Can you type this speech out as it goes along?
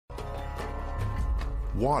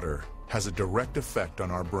Water has a direct effect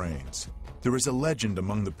on our brains. There is a legend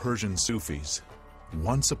among the Persian Sufis.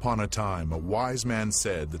 Once upon a time, a wise man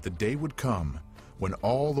said that the day would come when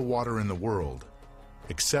all the water in the world,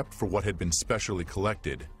 except for what had been specially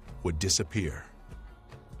collected, would disappear.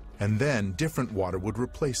 And then different water would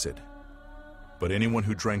replace it. But anyone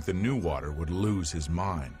who drank the new water would lose his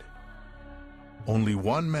mind. Only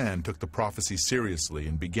one man took the prophecy seriously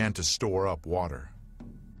and began to store up water.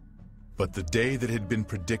 But the day that had been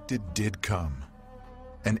predicted did come,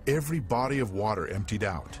 and every body of water emptied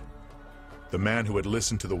out. The man who had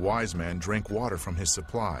listened to the wise man drank water from his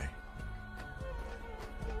supply.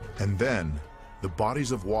 And then the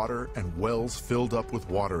bodies of water and wells filled up with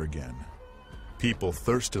water again. People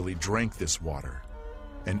thirstily drank this water,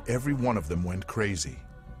 and every one of them went crazy.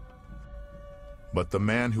 But the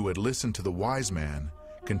man who had listened to the wise man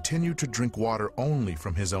continued to drink water only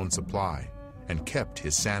from his own supply and kept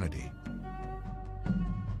his sanity.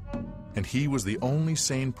 And he was the only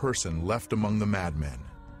sane person left among the madmen,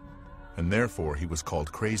 and therefore he was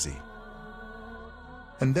called crazy.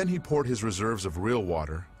 And then he poured his reserves of real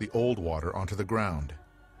water, the old water, onto the ground,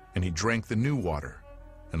 and he drank the new water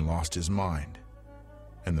and lost his mind.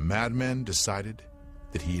 And the madmen decided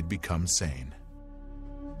that he had become sane.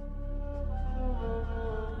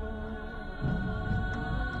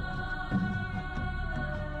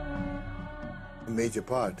 A major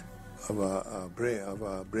part of our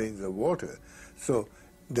brains are water. So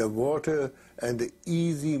the water and the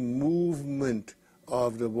easy movement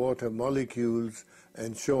of the water molecules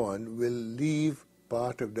and so on will leave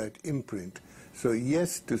part of that imprint. So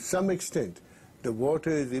yes, to some extent, the water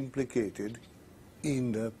is implicated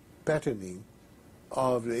in the patterning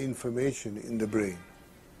of the information in the brain.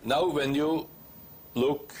 Now when you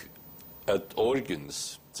look at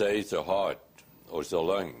organs, say the heart or the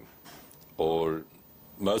lung or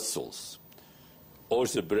muscles or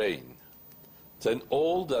the brain, then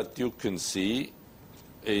all that you can see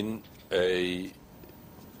in a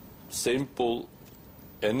simple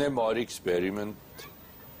NMR experiment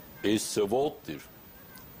is the water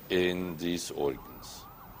in these organs.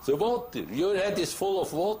 The water, your head is full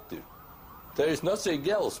of water. There is nothing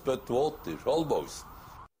else but water, almost.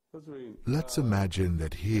 Let's imagine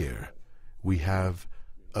that here we have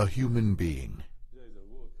a human being,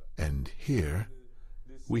 and here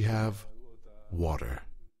we have water.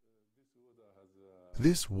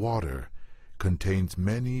 This water contains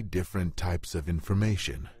many different types of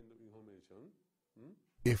information.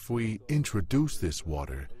 If we introduce this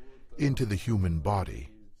water into the human body,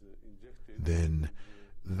 then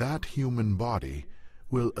that human body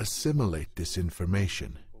will assimilate this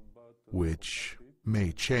information, which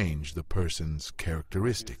may change the person's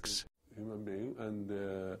characteristics.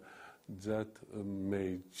 That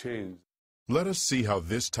may change. Let us see how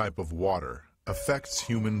this type of water affects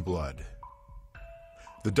human blood.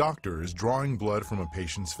 The doctor is drawing blood from a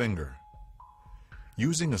patient's finger.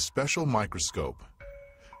 Using a special microscope,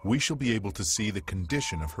 we shall be able to see the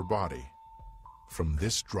condition of her body from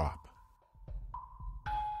this drop.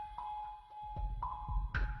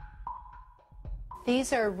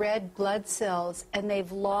 These are red blood cells, and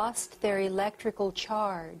they've lost their electrical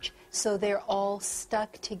charge, so they're all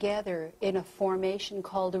stuck together in a formation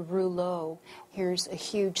called a rouleau. Here's a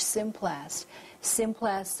huge symplast.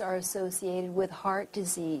 Symplasts are associated with heart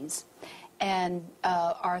disease and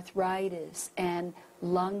arthritis and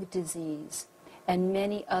lung disease and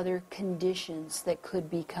many other conditions that could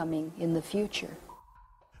be coming in the future.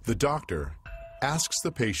 The doctor asks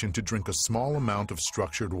the patient to drink a small amount of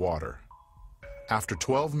structured water. After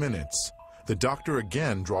 12 minutes, the doctor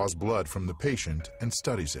again draws blood from the patient and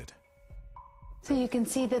studies it. So you can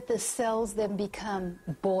see that the cells then become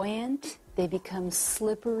buoyant, they become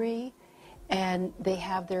slippery, and they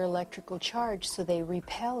have their electrical charge, so they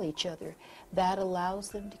repel each other. That allows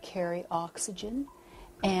them to carry oxygen,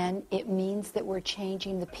 and it means that we're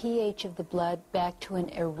changing the pH of the blood back to an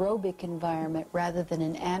aerobic environment rather than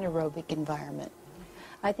an anaerobic environment.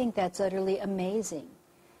 I think that's utterly amazing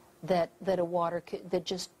that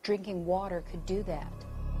just drinking water could do that.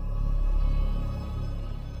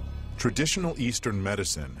 Traditional Eastern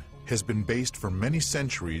medicine has been based for many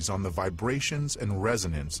centuries on the vibrations and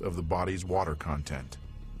resonance of the body's water content.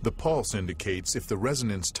 The pulse indicates if the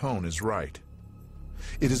resonance tone is right.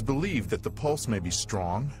 It is believed that the pulse may be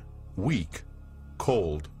strong, weak,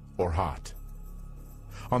 cold, or hot.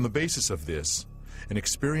 On the basis of this, an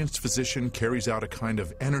experienced physician carries out a kind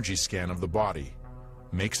of energy scan of the body,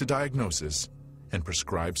 makes a diagnosis, and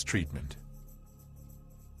prescribes treatment.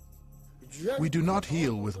 We do not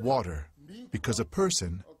heal with water because a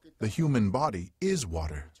person, the human body, is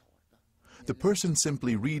water. the person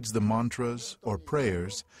simply reads the mantras or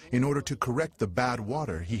prayers in order to correct the bad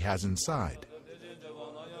water he has inside.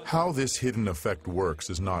 How this hidden effect works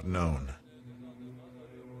is not known.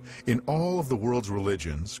 In all of the world's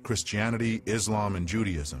religions, Christianity, Islam, and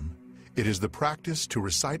Judaism, it is the practice to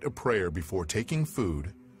recite a prayer before taking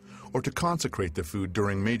food or to consecrate the food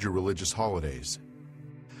during major religious holidays.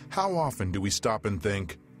 How often do we stop and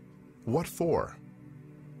think, what for?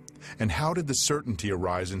 And how did the certainty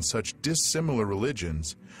arise in such dissimilar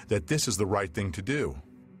religions that this is the right thing to do?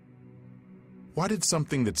 Why did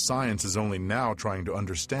something that science is only now trying to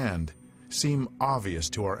understand seem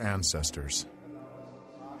obvious to our ancestors?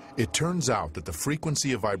 It turns out that the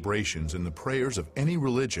frequency of vibrations in the prayers of any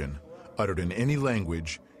religion uttered in any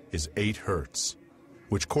language is 8 hertz,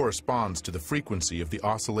 which corresponds to the frequency of the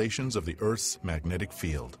oscillations of the Earth's magnetic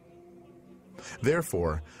field.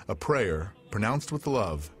 Therefore, a prayer pronounced with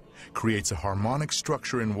love creates a harmonic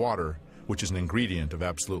structure in water, which is an ingredient of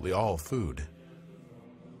absolutely all food.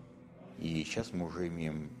 We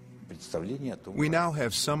now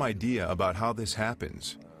have some idea about how this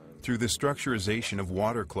happens through the structurization of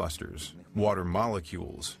water clusters, water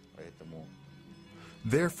molecules.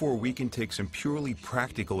 Therefore, we can take some purely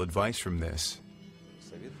practical advice from this.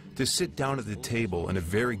 To sit down at the table in a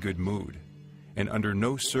very good mood, and under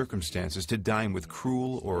no circumstances to dine with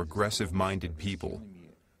cruel or aggressive-minded people,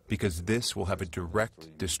 because this will have a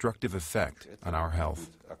direct destructive effect on our health.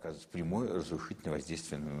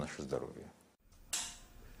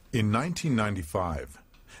 In 1995,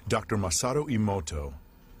 Dr. Masaru Emoto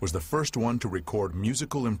was the first one to record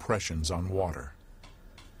musical impressions on water.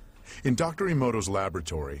 In Dr. Emoto's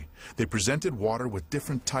laboratory, they presented water with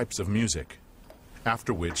different types of music,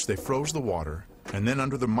 after which they froze the water and then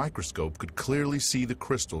under the microscope could clearly see the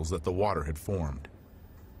crystals that the water had formed.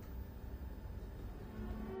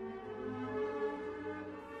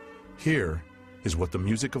 Here is what the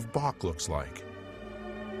music of Bach looks like.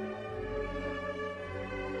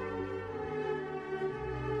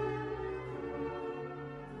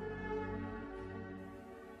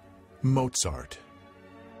 Mozart.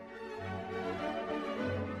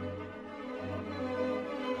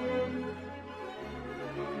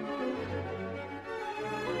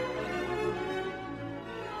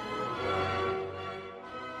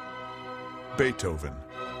 Beethoven.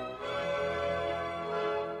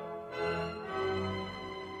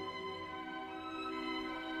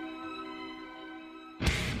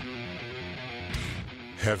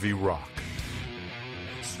 Heavy rock.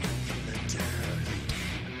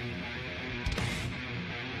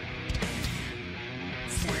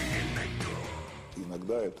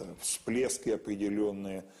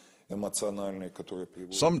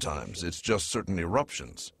 Sometimes it's just certain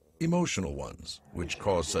eruptions, emotional ones, which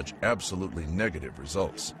cause such absolutely negative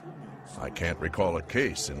results. I can't recall a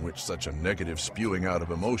case in which such a negative spewing out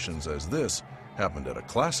of emotions as this happened at a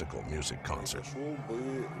classical music concert.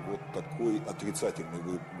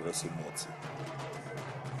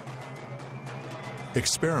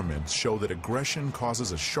 Experiments show that aggression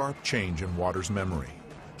causes a sharp change in water's memory.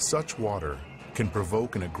 Such water can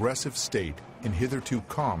provoke an aggressive state in hitherto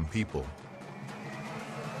calm people.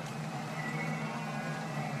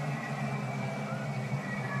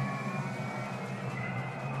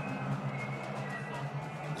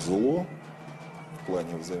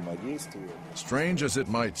 Strange as it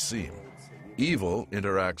might seem, evil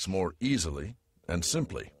interacts more easily and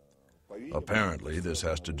simply. Apparently, this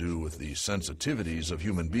has to do with the sensitivities of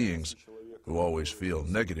human beings who always feel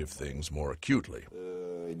negative things more acutely.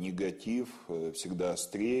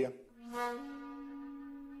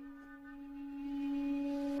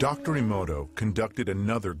 Dr. Emoto conducted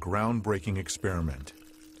another groundbreaking experiment.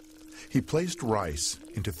 He placed rice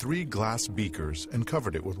into 3 glass beakers and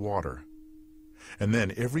covered it with water. And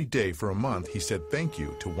then every day for a month he said thank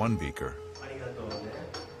you to one beaker.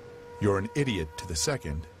 You're an idiot to the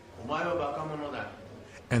second.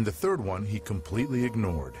 And the third one he completely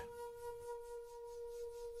ignored.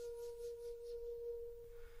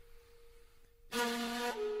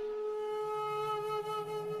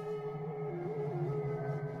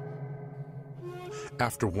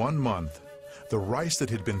 After 1 month, the rice that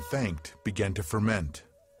had been thanked began to ferment,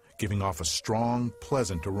 giving off a strong,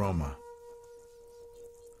 pleasant aroma.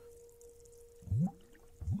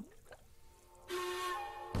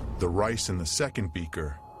 The rice in the second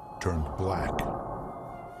beaker turned black.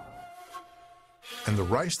 And the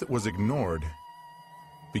rice that was ignored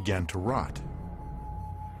began to rot.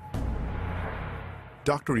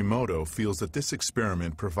 Dr. Emoto feels that this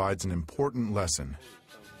experiment provides an important lesson,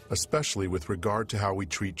 especially with regard to how we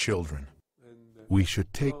treat children. We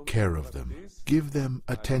should take care of them, give them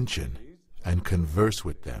attention, and converse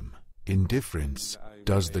with them Indifference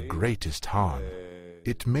does the greatest harm.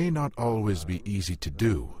 It may not always be easy to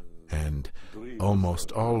do, and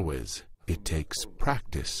almost always it takes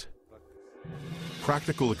practice.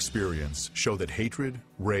 Practical experience show that hatred,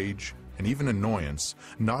 rage, and even annoyance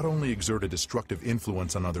not only exert a destructive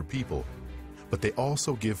influence on other people, but they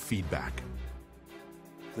also give feedback.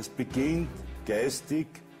 Das beginnt geistig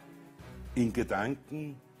in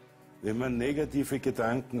Gedanken, wenn man negative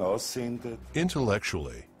Gedanken aussendet.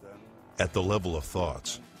 Intellectually, at the level of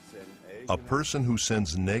thoughts, a person who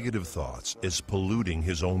sends negative thoughts is polluting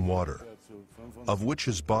his own water, of which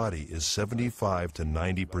his body is 75 to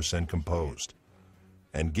 90% composed,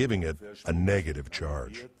 and giving it a negative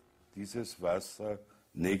charge. Dieses Wasser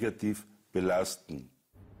negativ belasten.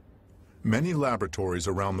 Many laboratories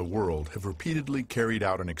around the world have repeatedly carried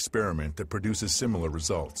out an experiment that produces similar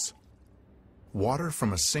results. Water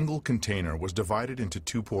from a single container was divided into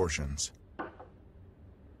two portions.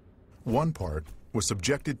 One part was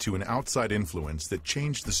subjected to an outside influence that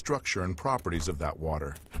changed the structure and properties of that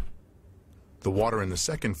water. The water in the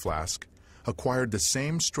second flask acquired the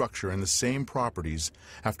same structure and the same properties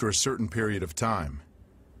after a certain period of time.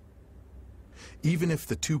 Even if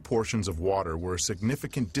the two portions of water were a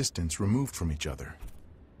significant distance removed from each other.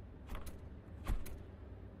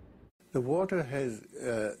 The water has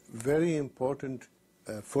very important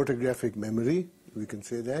photographic memory, we can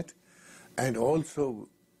say that, and also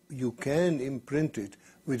you can imprint it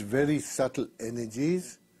with very subtle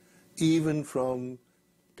energies, even from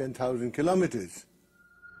 10,000 kilometers.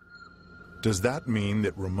 Does that mean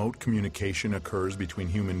that remote communication occurs between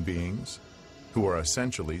human beings, who are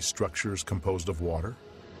essentially structures composed of water?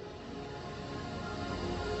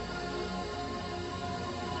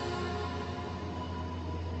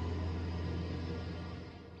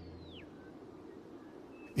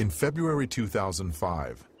 In February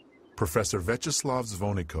 2005, Professor Vyacheslav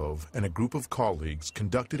Zvonikov and a group of colleagues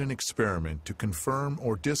conducted an experiment to confirm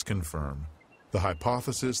or disconfirm the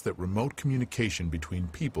hypothesis that remote communication between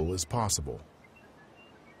people is possible.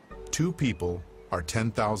 Two people are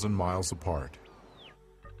 10,000 miles apart.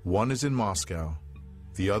 One is in Moscow,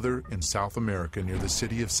 the other in South America near the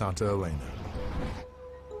city of Santa Elena.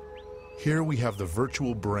 Here we have the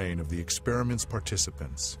virtual brain of the experiment's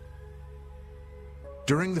participants.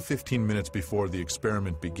 During the 15 minutes before the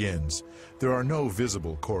experiment begins, there are no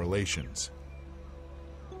visible correlations.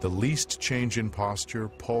 The least change in posture,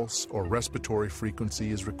 pulse, or respiratory frequency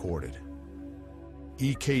is recorded.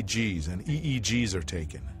 EKGs and EEGs are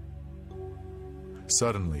taken.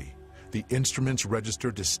 Suddenly, the instruments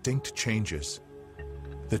register distinct changes.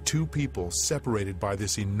 The two people separated by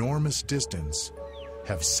this enormous distance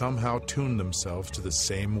have somehow tuned themselves to the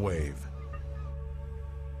same wave.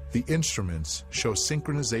 The instruments show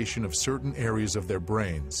synchronization of certain areas of their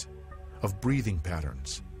brains, of breathing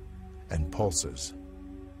patterns, and pulses.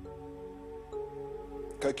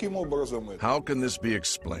 How can this be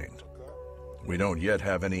explained? We don't yet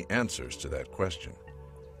have any answers to that question.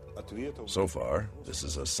 So far, this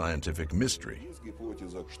is a scientific mystery.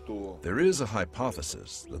 There is a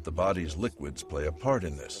hypothesis that the body's liquids play a part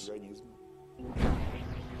in this.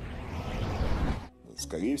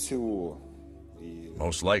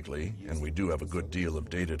 Most likely, and we do have a good deal of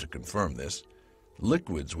data to confirm this,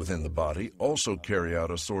 liquids within the body also carry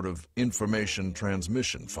out a sort of information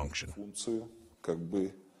transmission function.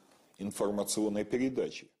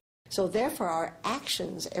 So therefore, our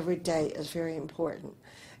actions every day is very important.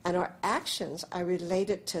 And our actions are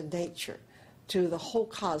related to nature, to the whole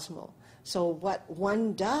cosmos. So what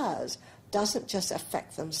one does doesn't just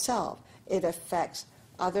affect themselves, it affects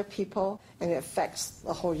other people and it affects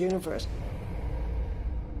the whole universe.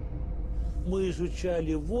 We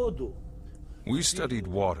studied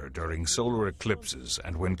water during solar eclipses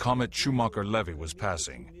and when Comet Schumacher-Levy was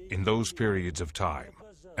passing, in those periods of time.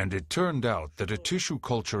 And it turned out that a tissue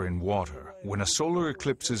culture in water, when a solar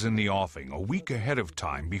eclipse is in the offing a week ahead of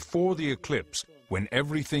time before the eclipse, when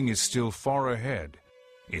everything is still far ahead,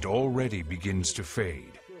 it already begins to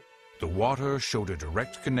fade. The water showed a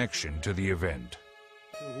direct connection to the event.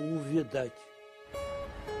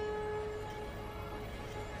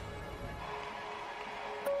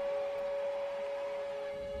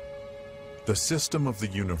 The system of the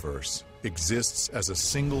universe exists as a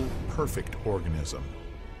single, perfect organism.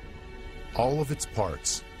 All of its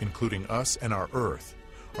parts, including us and our Earth,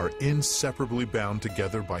 are inseparably bound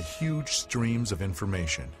together by huge streams of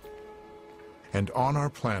information. And on our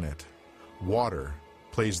planet, water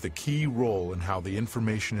plays the key role in how the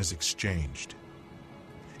information is exchanged.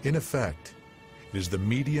 In effect, it is the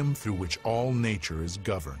medium through which all nature is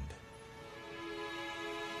governed.